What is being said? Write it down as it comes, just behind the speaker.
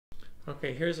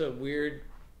Okay, here's a weird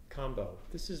combo.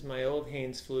 This is my old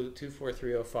Haynes Flute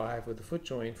 24305 with the foot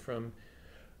joint from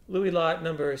Louis lot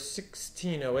number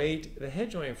 1608, the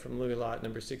head joint from Louis lot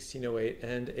number 1608,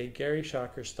 and a Gary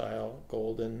Shocker style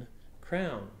golden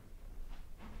crown.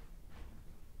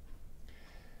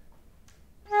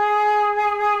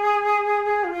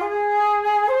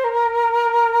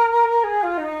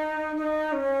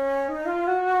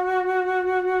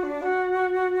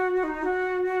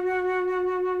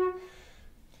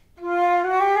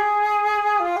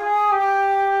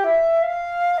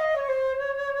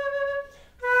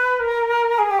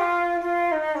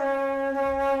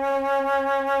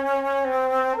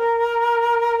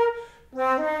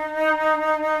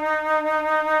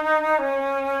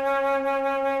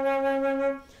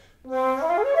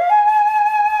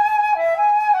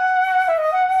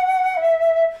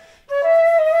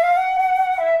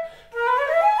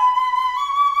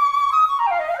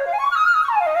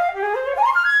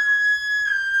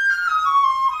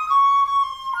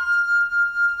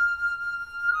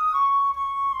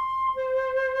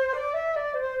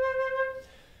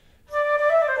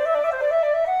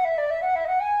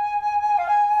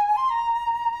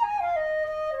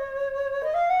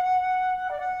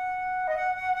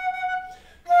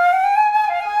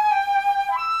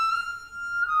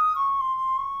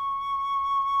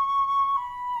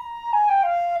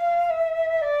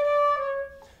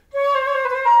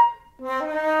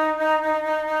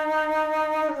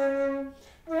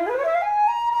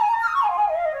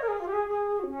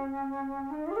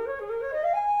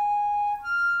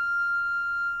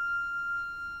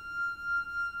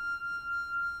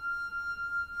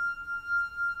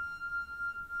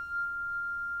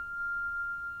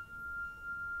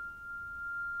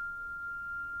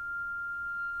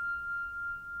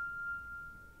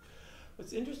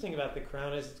 What's interesting about the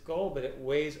crown is it's gold, but it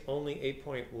weighs only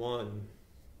 8.1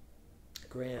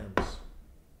 grams.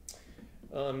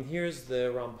 Here's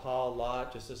the Rampal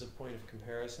lot, just as a point of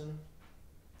comparison.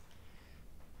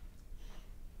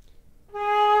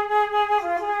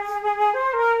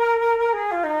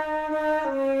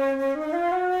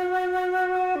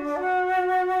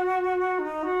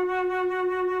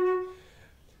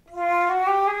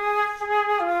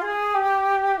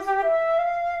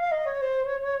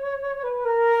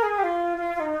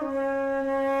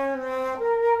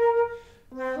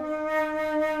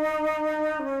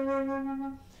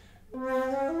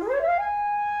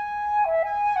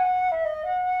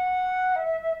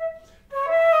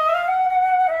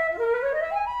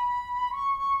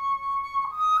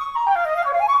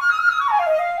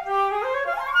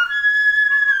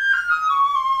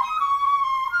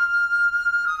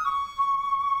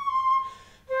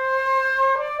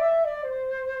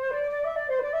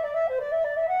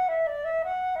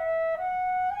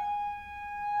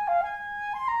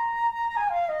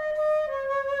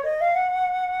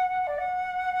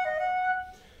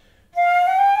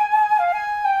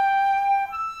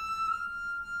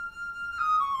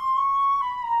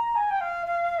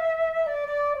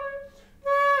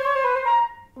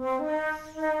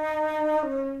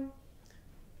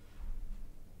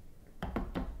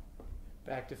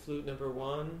 Back to flute number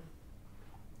 1.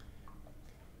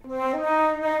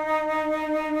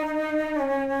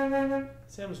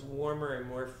 Sounds warmer and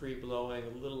more free blowing,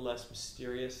 a little less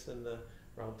mysterious than the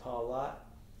Rampal lot.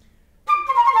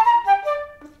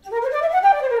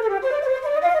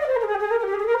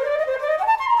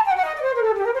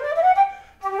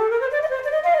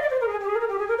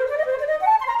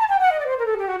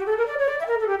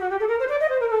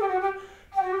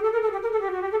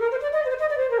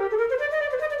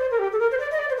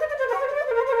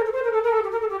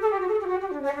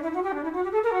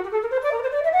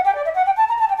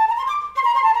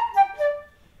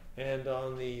 And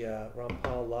on the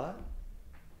Rampal lot.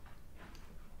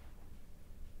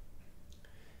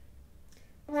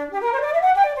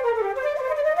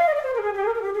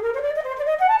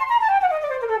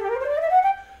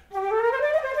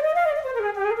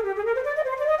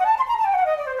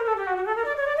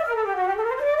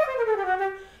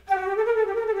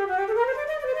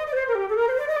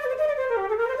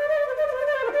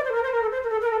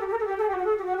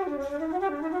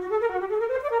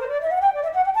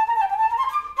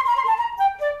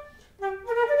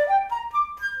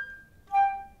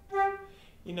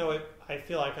 You know, I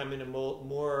feel like I'm in a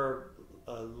more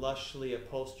lushly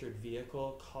upholstered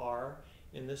vehicle, car,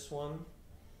 in this one.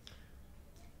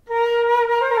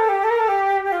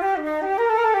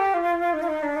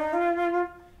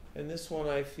 And this one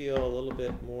I feel a little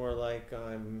bit more like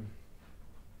I'm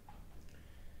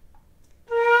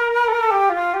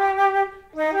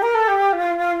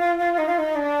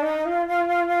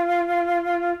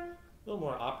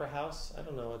more opera house. I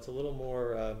don't know. It's a little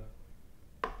more.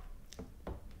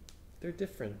 They're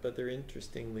different, but they're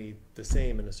interestingly the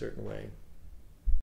same in a certain way.